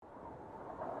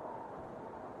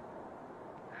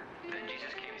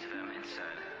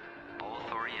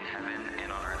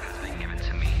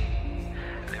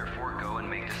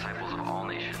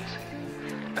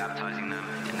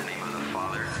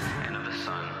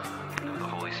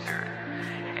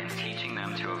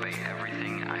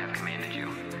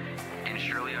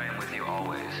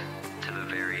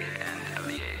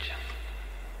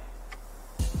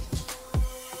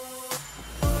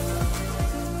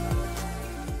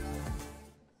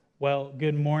Well,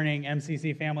 good morning,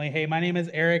 MCC family. Hey, my name is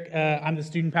Eric. I'm the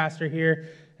student pastor here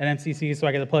at MCC, so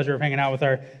I get the pleasure of hanging out with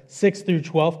our 6th through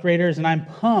 12th graders, and I'm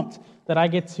pumped that I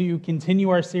get to continue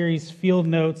our series, Field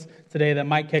Notes, today that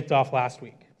Mike kicked off last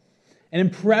week. And in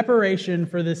preparation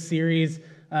for this series,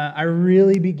 I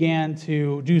really began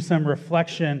to do some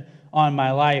reflection on my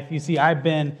life. You see, I've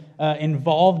been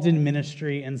involved in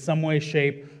ministry in some way,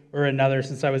 shape, or another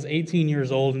since I was 18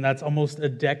 years old, and that's almost a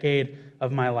decade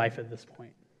of my life at this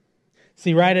point.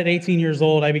 See, right at 18 years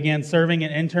old, I began serving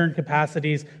in intern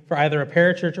capacities for either a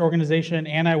parachurch organization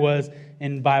and I was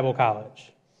in Bible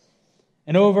college.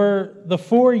 And over the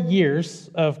 4 years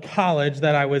of college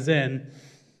that I was in,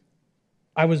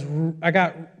 I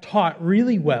got taught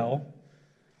really well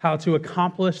how to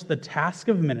accomplish the task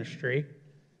of ministry,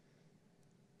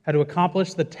 and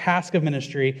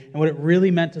what it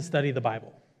really meant to study the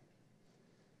Bible.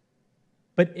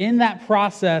 But in that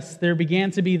process, there began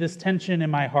to be this tension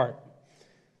in my heart.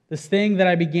 This thing that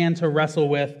I began to wrestle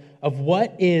with of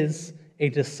what is a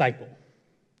disciple.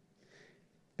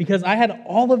 Because I had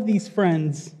all of these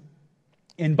friends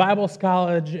in Bible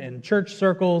college and church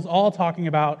circles all talking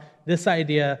about this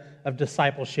idea of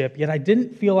discipleship, yet I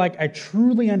didn't feel like I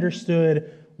truly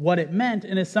understood what it meant.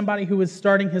 And as somebody who was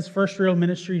starting his first real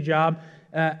ministry job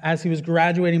as he was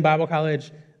graduating Bible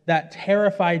college, that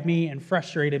terrified me and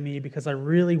frustrated me because I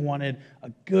really wanted a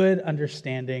good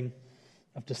understanding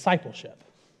of discipleship.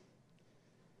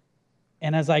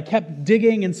 And as I kept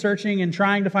digging and searching and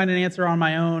trying to find an answer on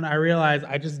my own, I realized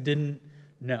I just didn't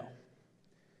know.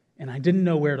 And I didn't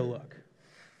know where to look.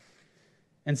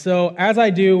 And so, as I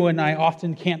do when I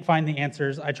often can't find the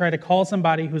answers, I try to call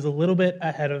somebody who's a little bit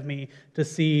ahead of me to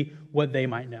see what they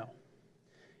might know.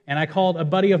 And I called a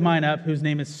buddy of mine up whose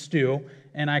name is Stu,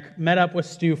 and I met up with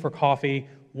Stu for coffee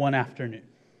one afternoon.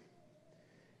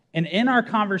 And in our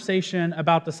conversation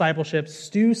about discipleship,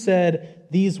 Stu said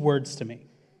these words to me.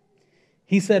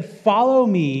 He said, "Follow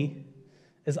me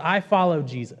as I follow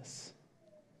Jesus."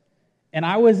 And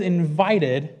I was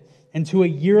invited into a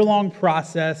year-long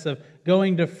process of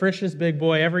going to Frisch's Big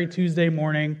Boy every Tuesday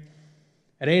morning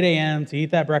at 8 a.m. to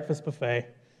eat that breakfast buffet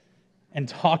and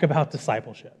talk about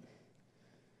discipleship.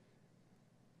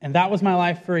 And that was my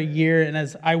life for a year. And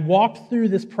as I walked through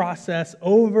this process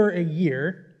over a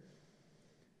year,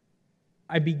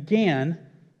 I began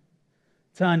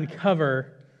to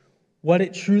uncover what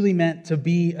it truly meant to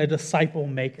be a disciple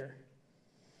maker.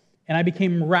 And I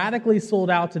became radically sold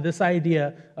out to this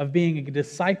idea of being a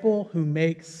disciple who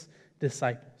makes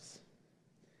disciples.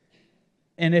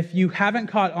 And if you haven't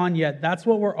caught on yet, that's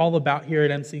what we're all about here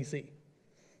at MCC.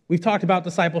 We've talked about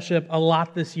discipleship a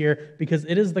lot this year because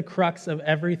it is the crux of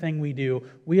everything we do.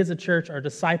 We as a church are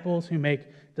disciples who make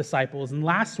disciples. And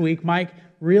last week, Mike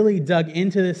really dug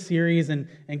into this series and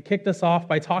kicked us off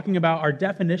by talking about our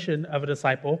definition of a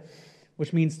disciple,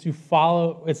 which means to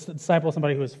follow. It's a disciple,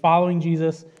 somebody who is following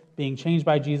Jesus, being changed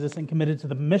by Jesus, and committed to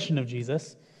the mission of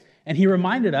Jesus. And he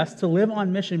reminded us to live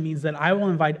on mission means that I will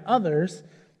invite others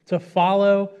to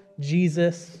follow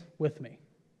Jesus with me.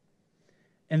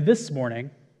 And this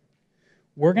morning,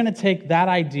 we're going to take that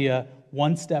idea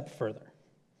one step further.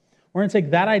 We're going to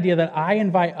take that idea that I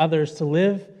invite others to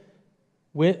live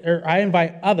with, or I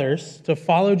invite others to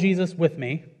follow Jesus with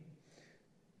me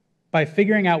by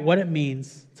figuring out what it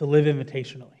means to live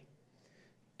invitationally.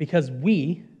 Because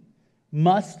we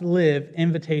must live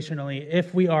invitationally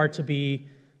if we are to be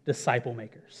disciple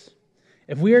makers.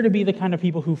 If we are to be the kind of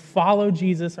people who follow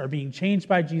Jesus, are being changed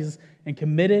by Jesus, and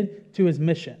committed to his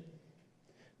mission,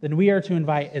 then we are to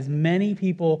invite as many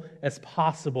people as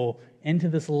possible into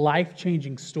this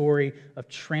life-changing story of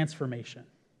transformation,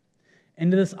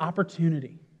 into this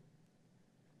opportunity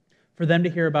for them to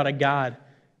hear about a God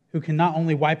who can not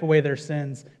only wipe away their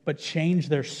sins, but change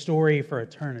their story for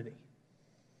eternity.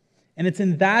 And it's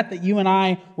in that you and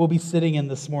I will be sitting in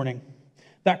this morning.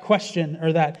 That question,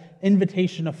 or that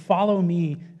invitation of follow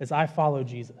me as I follow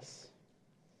Jesus.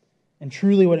 And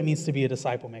truly what it means to be a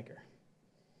disciple maker.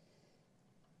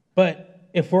 But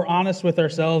if we're honest with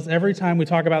ourselves, every time we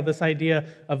talk about this idea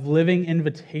of living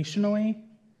invitationally,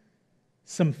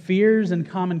 some fears and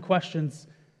common questions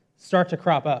start to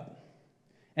crop up.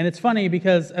 And it's funny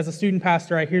because as a student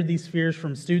pastor, I hear these fears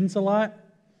from students a lot,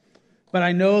 but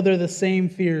I know they're the same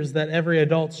fears that every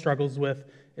adult struggles with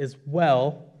as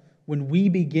well when we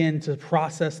begin to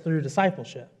process through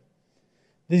discipleship.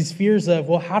 These fears of,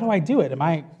 well, how do I do it? Am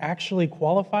I actually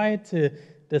qualified to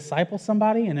disciple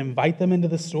somebody and invite them into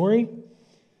the story?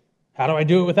 How do I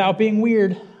do it without being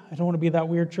weird? I don't want to be that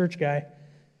weird church guy.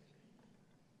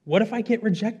 What if I get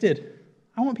rejected?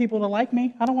 I want people to like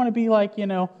me. I don't want to be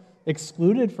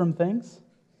excluded from things.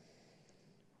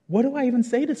 what do I even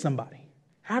say to somebody?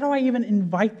 How do I even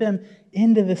invite them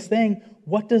into this thing?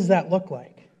 What does that look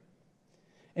like?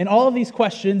 And all of these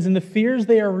questions and the fears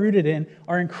they are rooted in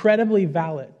are incredibly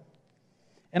valid.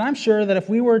 And I'm sure that if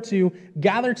we were to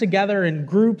gather together in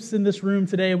groups in this room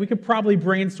today, we could probably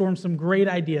brainstorm some great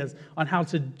ideas on how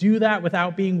to do that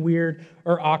without being weird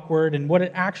or awkward and what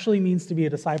it actually means to be a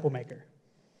disciple maker.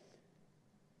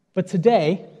 But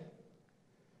today,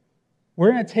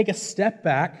 we're going to take a step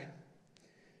back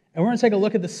and we're going to take a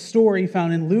look at the story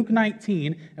found in Luke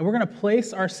 19, and we're going to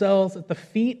place ourselves at the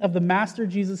feet of the Master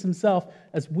Jesus himself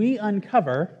as we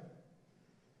uncover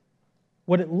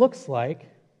what it looks like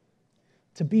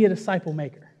to be a disciple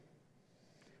maker.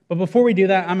 But before we do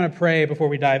that, I'm going to pray before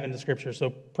we dive into Scripture,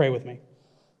 so pray with me.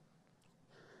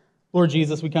 Lord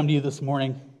Jesus, we come to you this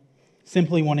morning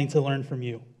simply wanting to learn from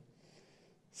you,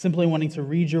 simply wanting to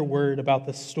read your word about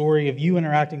the story of you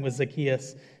interacting with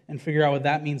Zacchaeus and figure out what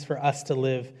that means for us to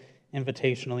live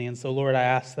invitationally. And so, Lord, I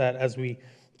ask that as we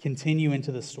continue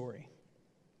into the story,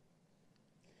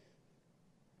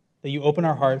 that you open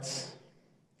our hearts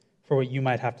for what you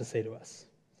might have to say to us.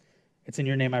 It's in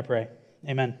your name I pray.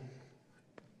 Amen.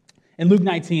 In Luke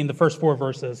 19, the first 4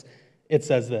 verses, it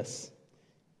says this: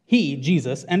 He,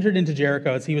 Jesus, entered into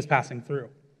Jericho as he was passing through.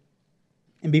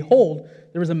 And behold,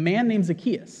 there was a man named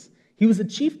Zacchaeus. He was a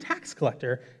chief tax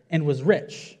collector and was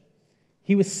rich.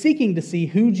 He was seeking to see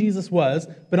who Jesus was,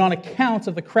 but on account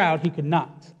of the crowd he could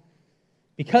not,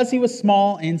 because he was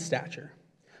small in stature.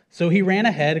 So he ran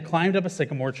ahead and climbed up a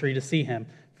sycamore tree to see him,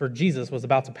 for Jesus was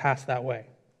about to pass that way.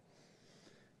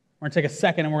 We're going to take a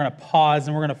second and we're going to pause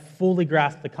and we're going to fully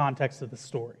grasp the context of the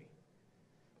story.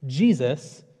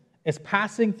 Jesus is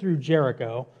passing through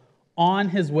Jericho on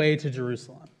his way to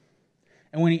Jerusalem.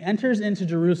 And when he enters into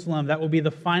Jerusalem, that will be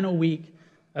the final week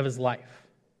of his life.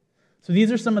 So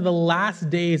these are some of the last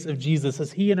days of Jesus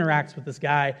as he interacts with this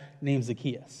guy named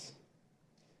Zacchaeus.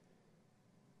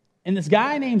 And this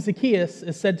guy named Zacchaeus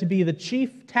is said to be the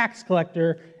chief tax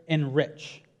collector and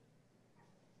rich.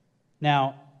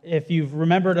 Now, if you've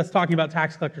remembered us talking about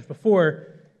tax collectors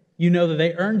before, you know that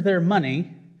they earned their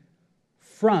money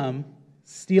from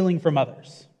stealing from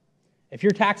others. If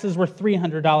your taxes were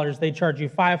 $300, they'd charge you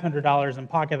 $500 and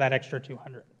pocket that extra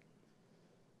 $200.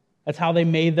 That's how they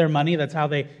made their money. That's how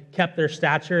they kept their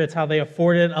stature. It's how they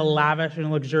afforded a lavish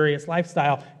and luxurious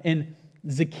lifestyle. And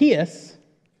Zacchaeus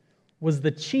was the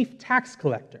chief tax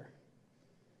collector,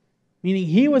 meaning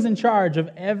he was in charge of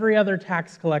every other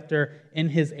tax collector in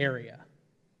his area.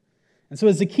 And so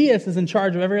as Zacchaeus is in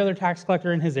charge of every other tax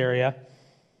collector in his area,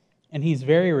 and he's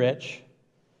very rich,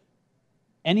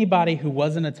 anybody who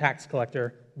wasn't a tax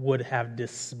collector would have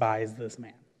despised this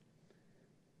man.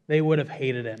 They would have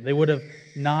hated him. They would have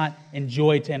not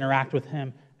enjoyed to interact with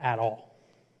him at all.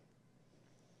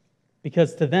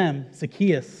 Because to them,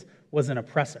 Zacchaeus was an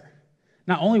oppressor.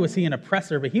 Not only was he an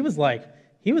oppressor, but he was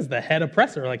the head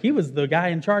oppressor. Like he was the guy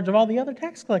in charge of all the other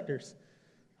tax collectors.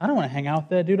 I don't want to hang out with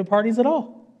that dude at parties at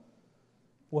all.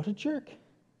 What a jerk.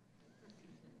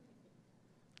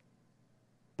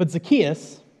 But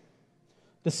Zacchaeus,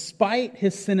 despite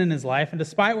his sin in his life and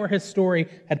despite where his story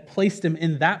had placed him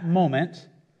in that moment,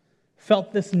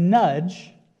 felt this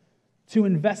nudge to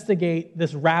investigate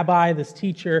this rabbi, this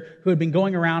teacher who had been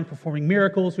going around performing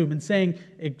miracles, who had been saying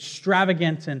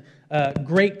extravagant and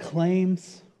great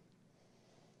claims.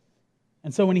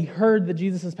 And so when he heard that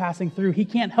Jesus is passing through, he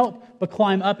can't help but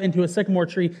climb up into a sycamore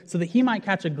tree so that he might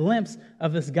catch a glimpse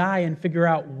of this guy and figure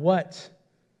out what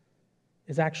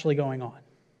is actually going on.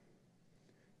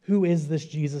 Who is this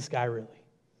Jesus guy really?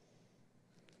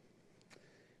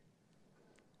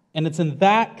 And it's in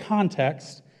that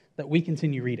context that we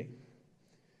continue reading.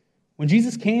 When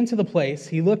Jesus came to the place,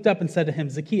 he looked up and said to him,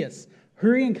 Zacchaeus,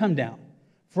 hurry and come down,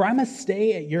 for I must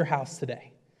stay at your house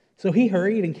today. So he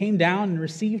hurried and came down and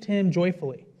received him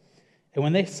joyfully. And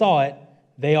when they saw it,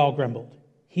 they all grumbled.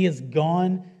 He has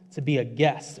gone to be a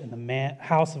guest in the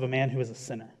house of a man who is a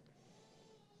sinner.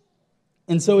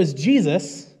 And so as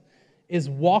Jesus is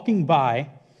walking by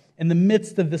in the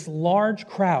midst of this large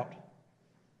crowd,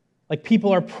 like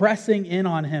people are pressing in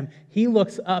on him, he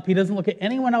looks up. He doesn't look at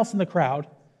anyone else in the crowd,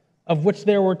 of which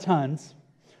there were tons,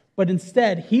 but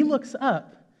instead he looks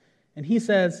up and he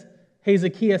says, hey,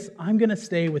 Zacchaeus, I'm going to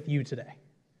stay with you today.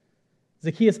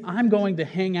 Zacchaeus, I'm going to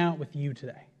hang out with you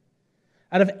today.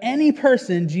 Out of any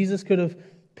person Jesus could have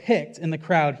picked in the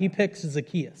crowd, he picks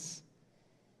Zacchaeus.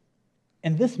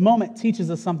 And this moment teaches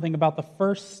us something about the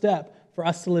first step for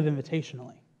us to live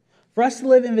invitationally. For us to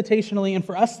live invitationally and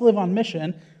for us to live on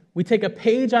mission, we take a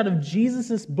page out of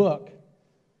Jesus' book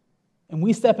and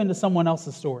we step into someone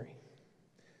else's story.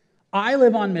 I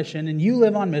live on mission and you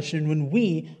live on mission when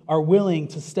we are willing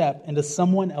to step into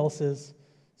someone else's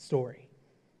story.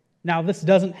 Now, this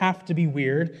doesn't have to be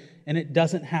weird and it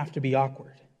doesn't have to be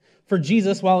awkward. For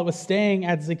Jesus, while it was staying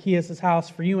at Zacchaeus' house,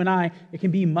 for you and I, it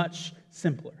can be much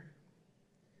simpler.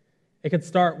 It could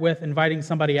start with inviting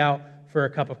somebody out for a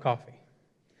cup of coffee.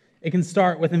 It can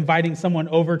start with inviting someone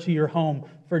over to your home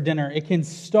for dinner. It can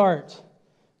start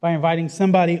by inviting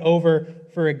somebody over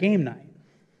for a game night.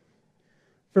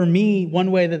 For me,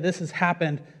 one way that this has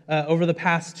happened over the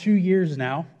past 2 years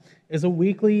now is a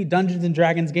weekly Dungeons &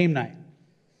 Dragons game night.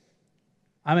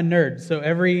 I'm a nerd, so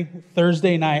every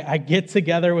Thursday night I get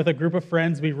together with a group of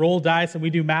friends, we roll dice, and we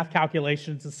do math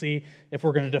calculations to see if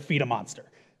we're going to defeat a monster.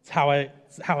 It's how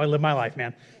I live my life,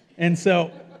 man. And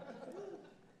so,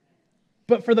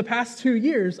 but for the past 2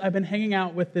 years, I've been hanging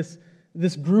out with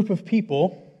this group of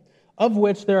people, of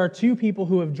which there are 2 people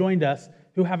who have joined us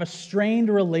who have a strained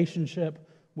relationship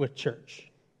with church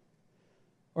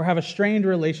or have a strained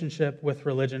relationship with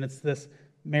religion. It's this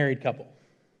married couple.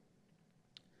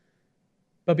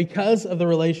 But because of the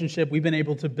relationship we've been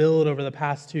able to build over the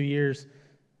past 2 years,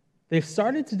 they've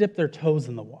started to dip their toes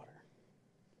in the water.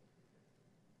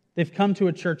 They've come to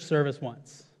a church service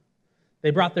once. They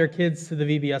brought their kids to the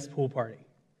VBS pool party.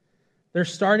 They're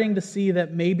starting to see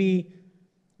that maybe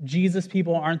Jesus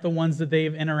people aren't the ones that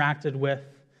they've interacted with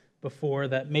before,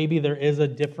 that maybe there is a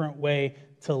different way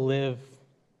to live.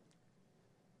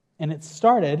 And it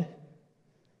started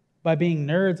by being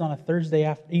nerds on a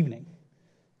Thursday evening.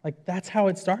 Like, that's how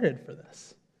it started for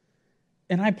this.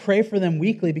 And I pray for them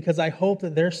weekly because I hope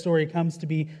that their story comes to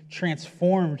be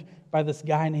transformed by this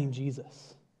guy named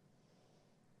Jesus.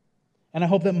 And I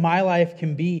hope that my life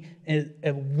can be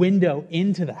a window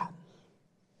into that.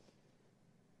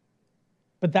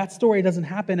 But that story doesn't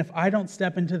happen if I don't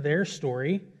step into their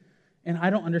story and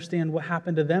I don't understand what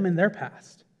happened to them in their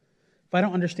past. If I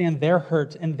don't understand their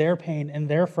hurt and their pain and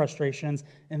their frustrations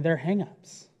and their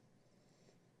hang-ups.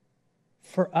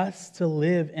 For us to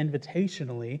live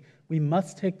invitationally, we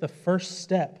must take the first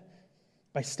step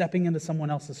by stepping into someone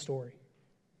else's story.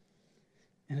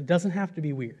 And it doesn't have to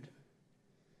be weird.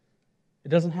 It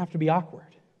doesn't have to be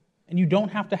awkward. And you don't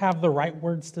have to have the right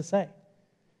words to say.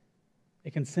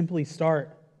 It can simply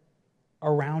start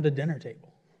around a dinner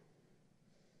table.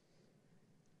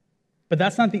 But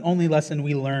that's not the only lesson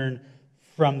we learn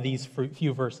from these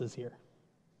few verses here.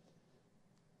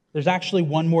 There's actually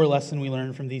one more lesson we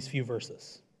learn from these few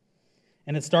verses.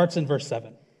 And it starts in verse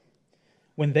 7.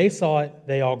 When they saw it,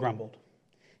 they all grumbled.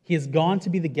 He has gone to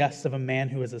be the guest of a man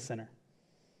who is a sinner.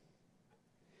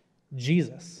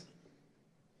 Jesus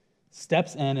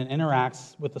steps in and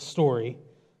interacts with the story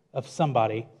of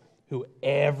somebody who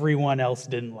everyone else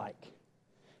didn't like,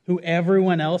 who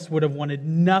everyone else would have wanted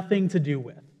nothing to do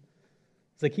with.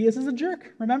 Zacchaeus is a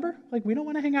jerk, remember? Like, we don't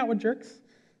want to hang out with jerks.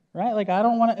 Right? Like, I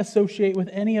don't want to associate with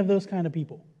any of those kind of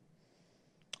people.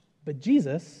 But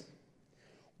Jesus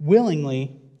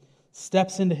willingly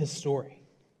steps into his story.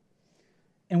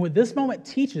 And what this moment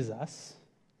teaches us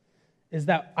is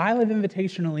that I live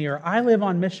invitationally, or I live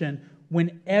on mission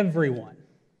when everyone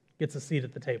gets a seat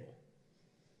at the table.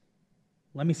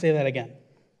 Let me say that again.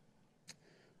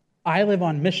 I live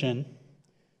on mission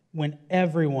when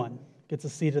everyone gets a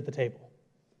seat at the table.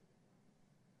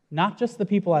 Not just the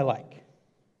people I like,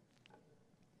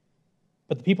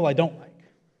 but the people I don't like.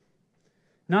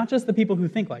 Not just the people who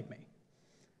think like me,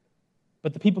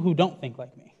 but the people who don't think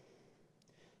like me.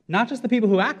 Not just the people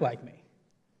who act like me,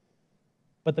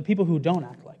 but the people who don't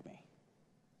act like me.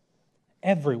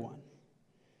 Everyone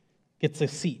gets a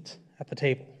seat at the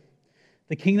table.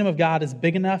 The kingdom of God is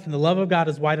big enough and the love of God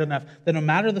is wide enough that no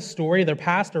matter the story, their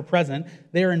past or present,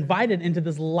 they are invited into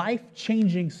this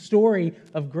life-changing story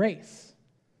of grace.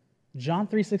 John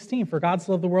 3:16, for God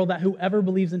so loved the world that whoever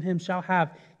believes in him shall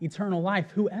have eternal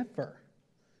life. Whoever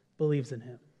believes in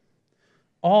him.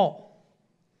 All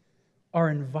are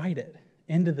invited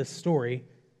into this story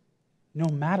no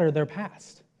matter their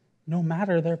past, no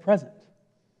matter their present,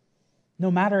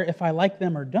 no matter if I like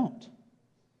them or don't.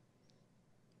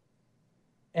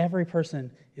 Every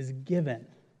person is given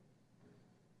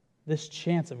this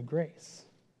chance of grace.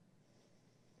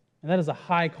 And that is a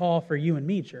high call for you and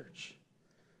me, church.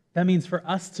 That means for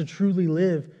us to truly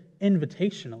live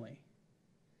invitationally,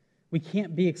 we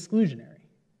can't be exclusionary.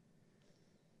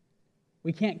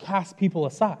 We can't cast people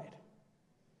aside.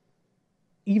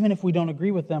 Even if we don't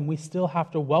agree with them, we still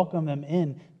have to welcome them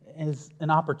in as an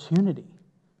opportunity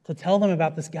to tell them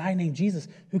about this guy named Jesus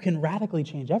who can radically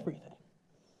change everything.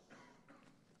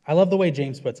 I love the way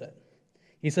James puts it.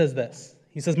 He says this.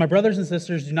 He says, my brothers and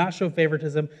sisters, do not show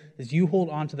favoritism as you hold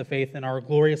on to the faith in our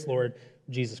glorious Lord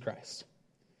Jesus Christ.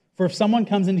 For if someone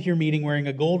comes into your meeting wearing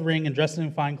a gold ring and dressed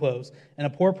in fine clothes, and a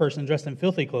poor person dressed in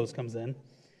filthy clothes comes in,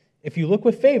 if you look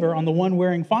with favor on the one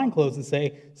wearing fine clothes and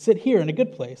say, 'Sit here in a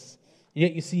good place,' and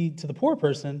yet you see to the poor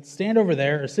person, 'Stand over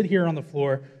there,' or 'Sit here on the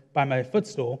floor by my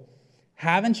footstool,'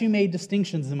 haven't you made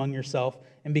distinctions among yourself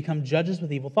and become judges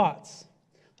with evil thoughts?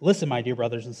 Listen, my dear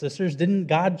brothers and sisters, didn't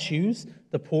God choose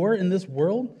the poor in this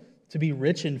world to be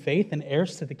rich in faith and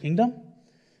heirs to the kingdom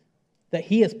that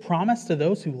he has promised to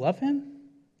those who love him?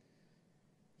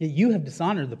 Yet you have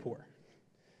dishonored the poor.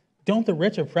 Don't the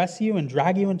rich oppress you and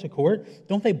drag you into court?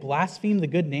 Don't they blaspheme the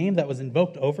good name that was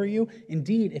invoked over you?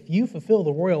 Indeed, if you fulfill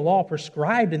the royal law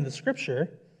prescribed in the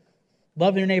Scripture,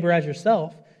 love your neighbor as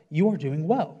yourself, you are doing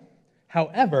well.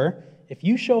 However, if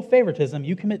you show favoritism,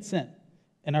 you commit sin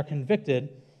and are convicted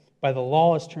by the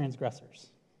law as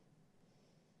transgressors.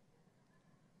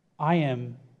 I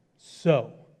am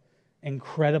so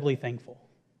incredibly thankful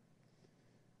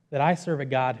that I serve a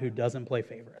God who doesn't play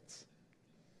favorites.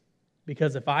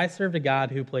 Because if I served a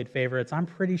God who played favorites, I'm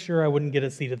pretty sure I wouldn't get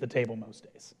a seat at the table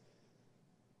most days.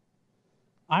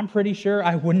 I'm pretty sure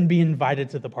I wouldn't be invited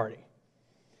to the party.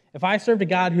 If I served a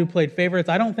God who played favorites,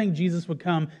 I don't think Jesus would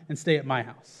come and stay at my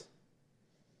house.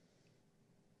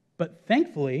 But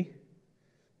thankfully,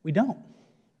 we don't.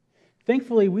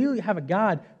 Thankfully, we have a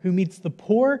God who meets the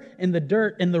poor in the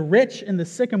dirt and the rich in the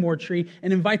sycamore tree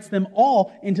and invites them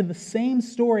all into the same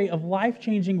story of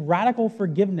life-changing radical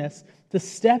forgiveness to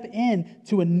step in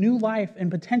to a new life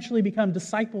and potentially become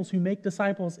disciples who make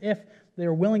disciples if they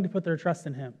are willing to put their trust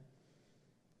in him.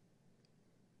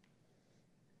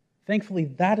 Thankfully,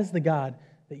 that is the God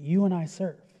that you and I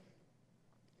serve.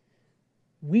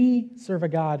 We serve a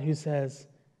God who says,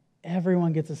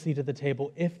 everyone gets a seat at the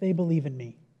table if they believe in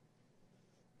me.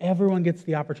 Everyone gets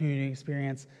the opportunity to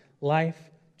experience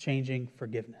life-changing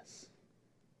forgiveness.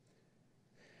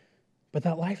 But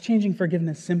that life-changing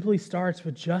forgiveness simply starts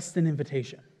with just an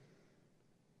invitation.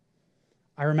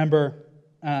 I remember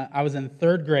I was in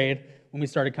third grade when we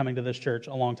started coming to this church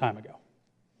a long time ago.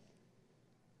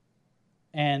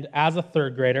 And as a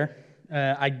third grader,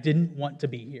 I didn't want to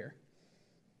be here.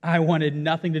 I wanted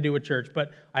nothing to do with church,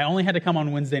 but I only had to come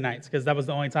on Wednesday nights because that was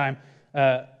the only time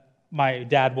my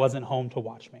dad wasn't home to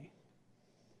watch me.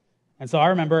 And so I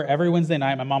remember every Wednesday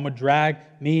night, my mom would drag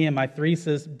me and my three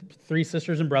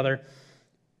sisters and brother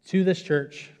to this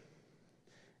church,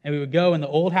 and we would go in the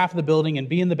old half of the building and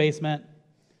be in the basement,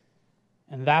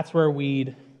 and that's where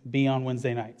we'd be on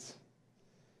Wednesday nights.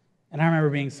 And I remember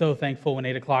being so thankful when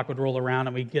 8 o'clock would roll around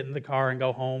and we'd get in the car and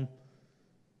go home,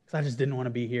 because I just didn't want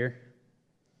to be here.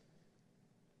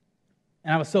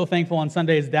 And I was so thankful on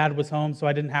Sundays Dad was home, so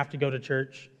I didn't have to go to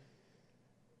church.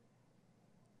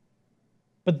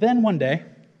 But then one day,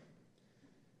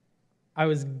 I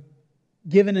was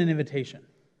given an invitation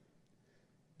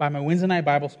by my Wednesday night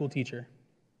Bible school teacher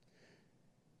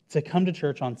to come to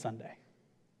church on Sunday.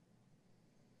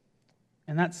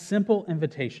 And that simple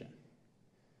invitation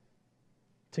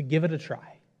to give it a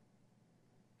try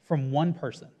from one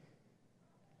person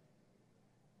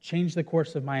changed the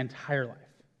course of my entire life.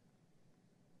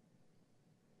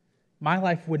 My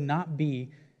life would not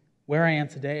be where I am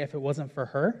today if it wasn't for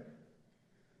her,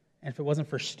 and if it wasn't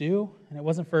for Stu, and it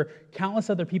wasn't for countless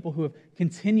other people who have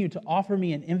continued to offer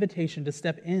me an invitation to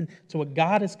step in to what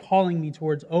God is calling me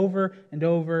towards over and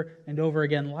over and over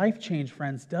again. Life change,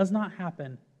 friends, does not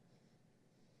happen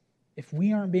if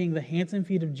we aren't being the hands and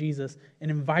feet of Jesus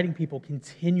and inviting people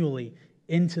continually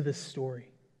into this story.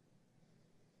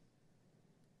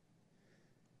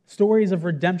 Stories of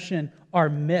redemption are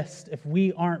missed if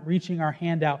we aren't reaching our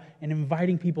hand out and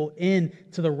inviting people in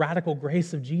to the radical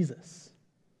grace of Jesus.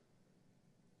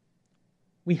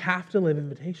 We have to live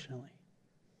invitationally.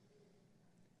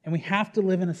 And we have to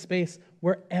live in a space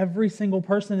where every single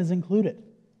person is included.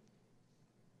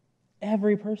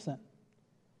 Every person.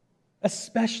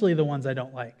 Especially the ones I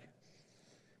don't like.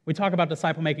 We talk about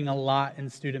disciple making a lot in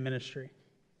student ministry.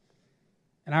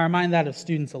 And I remind that of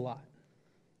students a lot.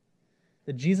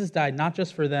 That Jesus died not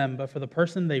just for them, but for the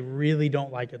person they really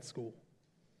don't like at school.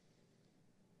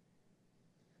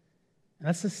 And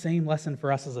that's the same lesson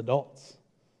for us as adults.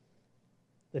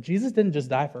 That Jesus didn't just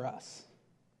die for us.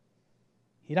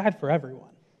 He died for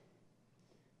everyone,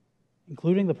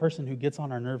 including the person who gets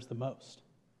on our nerves the most.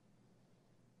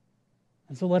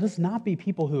 And so let us not be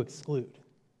people who exclude,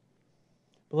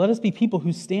 but let us be people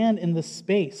who stand in the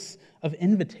space of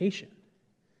invitation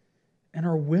and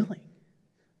are willing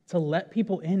to let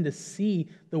people in to see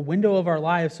the window of our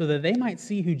lives so that they might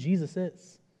see who Jesus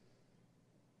is.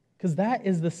 Because that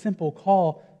is the simple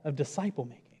call of disciple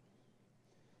making.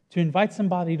 to invite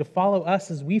somebody to follow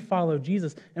us as we follow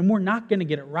Jesus. And we're not going to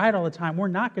get it right all the time. We're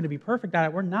not going to be perfect at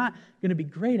it. We're not going to be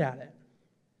great at it.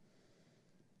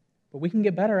 But we can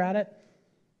get better at it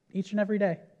each and every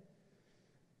day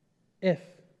if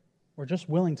we're just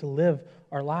willing to live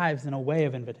our lives in a way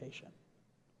of invitation,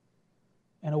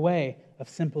 in a way of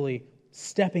simply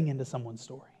stepping into someone's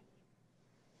story.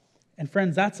 And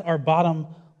friends, that's our bottom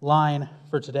line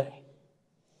for today,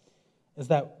 is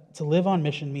that to live on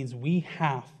mission means we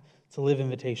have to live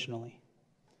invitationally.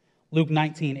 Luke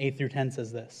 19, 8 through 10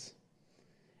 says this.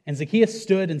 And Zacchaeus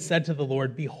stood and said to the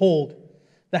Lord, "Behold,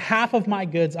 the half of my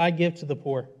goods I give to the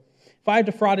poor. If I have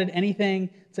defrauded anything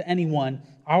to anyone,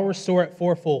 I will restore it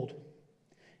fourfold."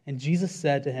 And Jesus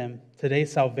said to him, "Today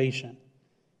salvation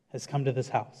has come to this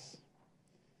house,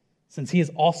 since he is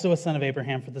also a son of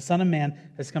Abraham, for the Son of Man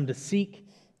has come to seek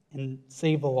and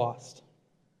save the lost."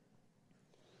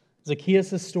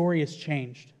 Zacchaeus' story is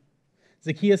changed.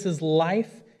 Zacchaeus'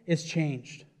 life is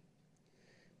changed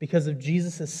because of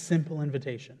Jesus' simple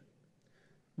invitation.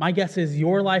 My guess is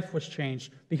your life was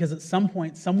changed because at some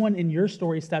point, someone in your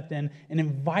story stepped in and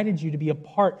invited you to be a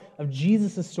part of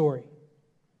Jesus' story.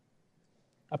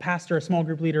 A pastor, a small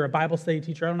group leader, a Bible study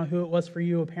teacher, I don't know who it was for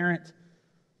you, a parent.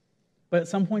 But at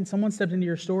some point, someone stepped into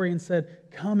your story and said,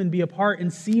 "Come and be a part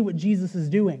and see what Jesus is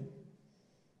doing."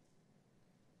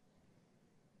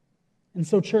 And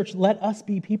so, church, let us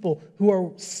be people who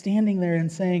are standing there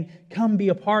and saying, "Come be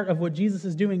a part of what Jesus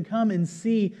is doing. Come and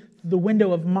see through the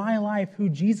window of my life who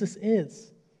Jesus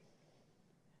is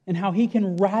and how he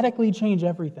can radically change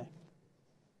everything."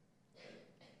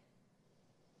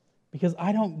 Because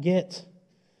I don't get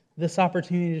this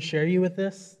opportunity to share to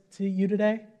you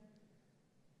today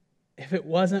if it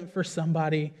wasn't for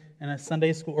somebody in a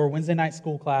Sunday school or Wednesday night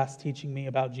school class teaching me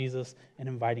about Jesus and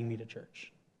inviting me to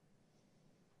church.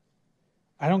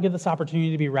 I don't get this opportunity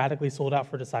to be radically sold out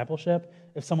for discipleship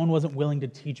if someone wasn't willing to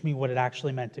teach me what it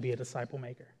actually meant to be a disciple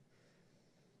maker.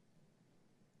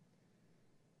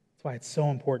 That's why it's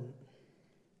so important.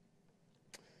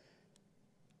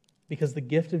 Because the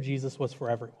gift of Jesus was for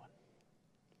everyone.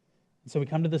 And so we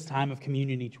come to this time of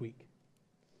communion each week,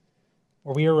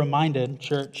 where we are reminded,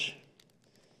 church,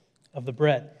 of the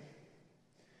bread,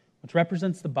 which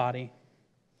represents the body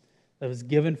that was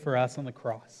given for us on the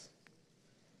cross,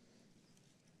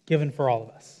 given for all of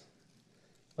us.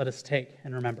 Let us take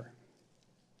and remember.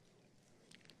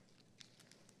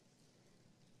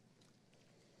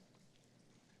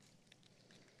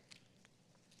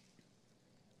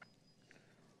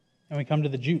 And we come to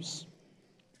the juice,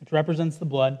 which represents the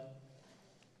blood,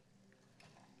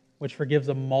 which forgives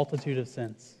a multitude of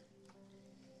sins.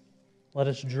 Let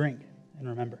us drink and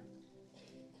remember.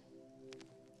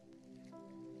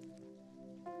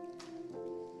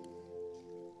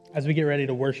 As we get ready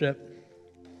to worship,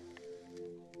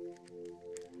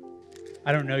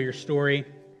 I don't know your story.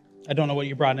 I don't know what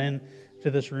you brought in to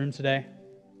this room today.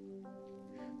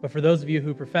 But for those of you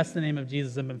who profess the name of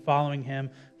Jesus and have been following him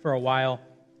for a while,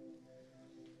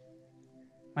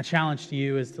 my challenge to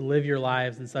you is to live your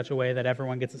lives in such a way that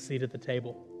everyone gets a seat at the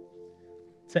table.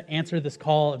 To answer this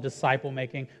call of disciple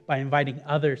making by inviting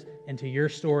others into your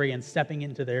story and stepping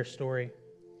into their story.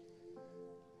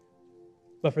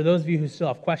 But for those of you who still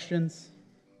have questions,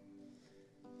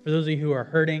 for those of you who are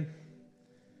hurting,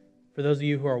 for those of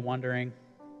you who are wondering,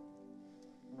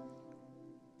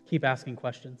 keep asking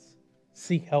questions.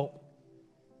 Seek help.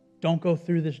 Don't go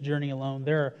through this journey alone.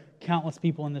 There are countless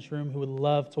people in this room who would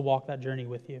love to walk that journey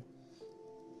with you.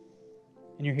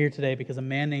 And you're here today because a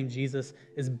man named Jesus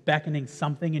is beckoning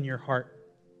something in your heart.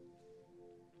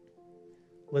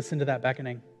 Listen to that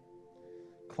beckoning.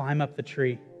 Climb up the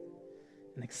tree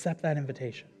and accept that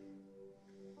invitation.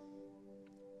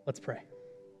 Let's pray.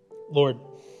 Lord,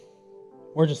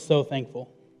 we're just so thankful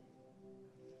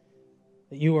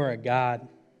that you are a God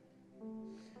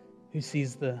who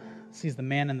sees the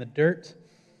man in the dirt,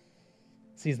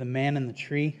 sees the man in the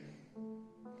tree,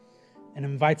 and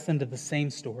invites them to the same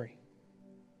story.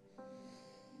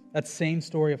 That same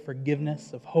story of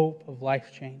forgiveness, of hope, of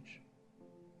life change.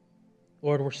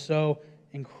 Lord, we're so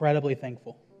incredibly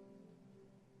thankful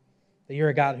that you're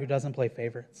a God who doesn't play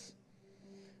favorites,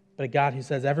 but a God who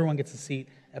says everyone gets a seat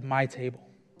at my table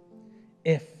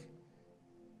if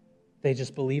they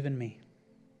just believe in me.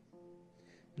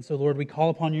 And so, Lord, we call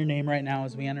upon your name right now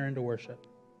as we enter into worship.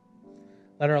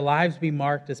 Let our lives be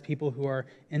marked as people who are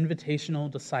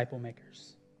invitational disciple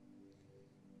makers,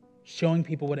 showing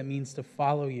people what it means to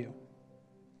follow you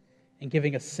and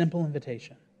giving a simple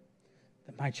invitation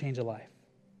that might change a life.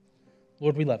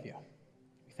 Lord, we love you.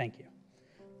 We thank you.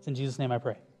 It's in Jesus' name I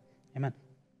pray. Amen.